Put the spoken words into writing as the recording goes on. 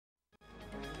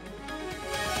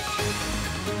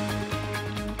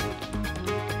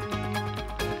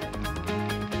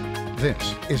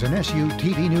This is an SU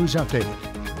TV News Update,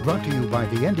 brought to you by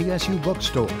the NDSU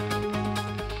Bookstore.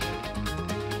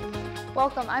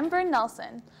 Welcome, I'm Bryn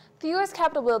Nelson. The U.S.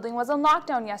 Capitol building was on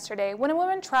lockdown yesterday when a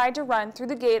woman tried to run through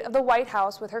the gate of the White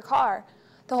House with her car.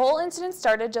 The whole incident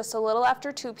started just a little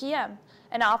after 2 p.m.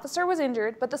 An officer was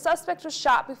injured, but the suspect was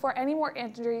shot before any more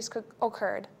injuries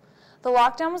occurred. The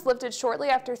lockdown was lifted shortly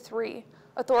after 3.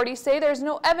 Authorities say there's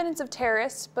no evidence of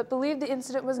terrorists, but believe the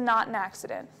incident was not an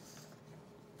accident.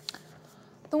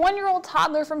 The 1-year-old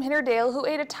toddler from Hinnerdale who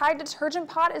ate a Tide detergent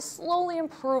pot is slowly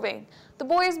improving. The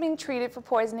boy is being treated for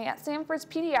poisoning at Sanford's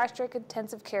Pediatric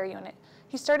Intensive Care Unit.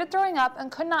 He started throwing up and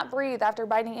could not breathe after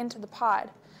biting into the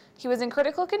pod. He was in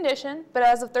critical condition, but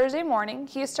as of Thursday morning,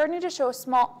 he is starting to show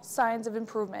small signs of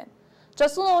improvement.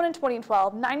 Just alone in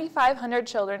 2012, 9,500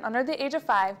 children under the age of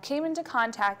 5 came into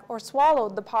contact or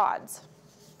swallowed the pods.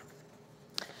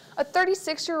 A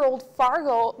 36-year-old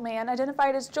Fargo man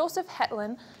identified as Joseph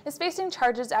Hetland is facing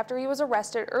charges after he was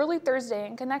arrested early Thursday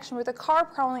in connection with a car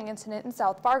prowling incident in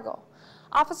South Fargo.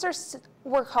 Officers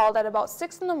were called at about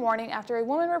 6 in the morning after a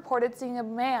woman reported seeing a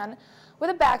man with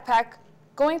a backpack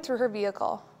going through her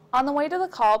vehicle. On the way to the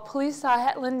call, police saw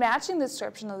Hetland matching the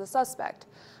description of the suspect.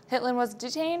 Hetland was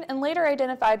detained and later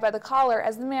identified by the caller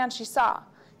as the man she saw.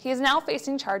 He is now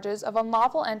facing charges of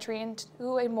unlawful entry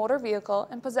into a motor vehicle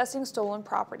and possessing stolen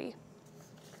property.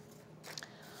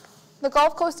 The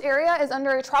Gulf Coast area is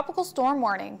under a tropical storm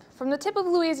warning. From the tip of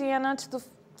Louisiana to the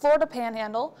Florida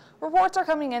Panhandle, reports are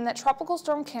coming in that Tropical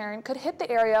Storm Karen could hit the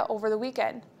area over the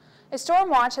weekend. A storm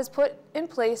watch has put in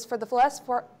place for the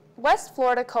West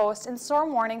Florida coast, and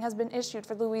storm warning has been issued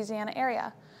for the Louisiana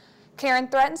area. Karen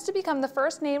threatens to become the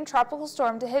first named tropical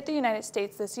storm to hit the United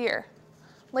States this year.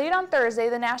 Late on Thursday,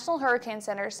 the National Hurricane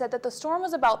Center said that the storm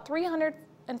was about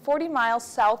 340 miles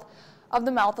south of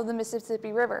the mouth of the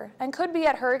Mississippi River and could be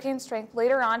at hurricane strength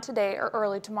later on today or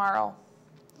early tomorrow.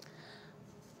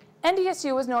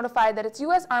 NDSU was notified that its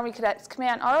U.S. Army Cadets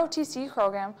Command ROTC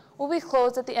program will be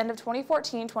closed at the end of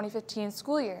 2014-2015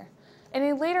 school year. In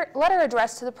a letter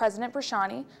addressed to the President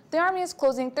Brashani, the Army is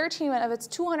closing 13 of its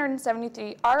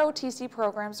 273 ROTC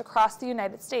programs across the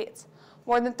United States.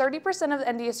 More than 30% of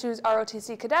NDSU's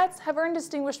ROTC cadets have earned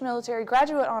distinguished military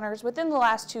graduate honors within the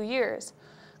last 2 years.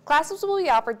 Classes will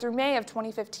be offered through May of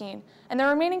 2015, and the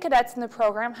remaining cadets in the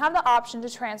program have the option to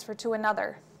transfer to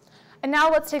another. And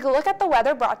now let's take a look at the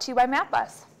weather brought to you by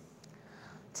Matbus.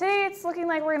 Today it's looking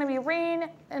like we're going to be rain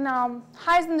and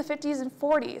highs in the 50s and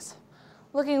 40s.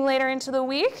 Looking later into the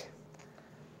week,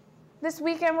 this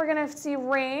weekend we're going to see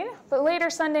rain, but later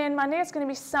Sunday and Monday it's going to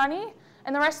be sunny.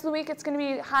 And the rest of the week, it's going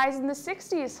to be highs in the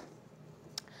 60s.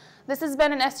 This has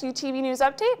been an SU TV News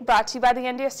Update brought to you by the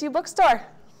NDSU Bookstore.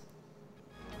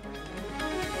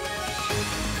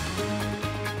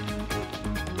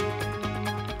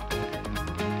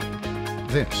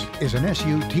 This is an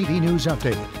SU TV News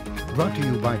Update, brought to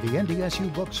you by the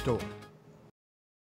NDSU Bookstore.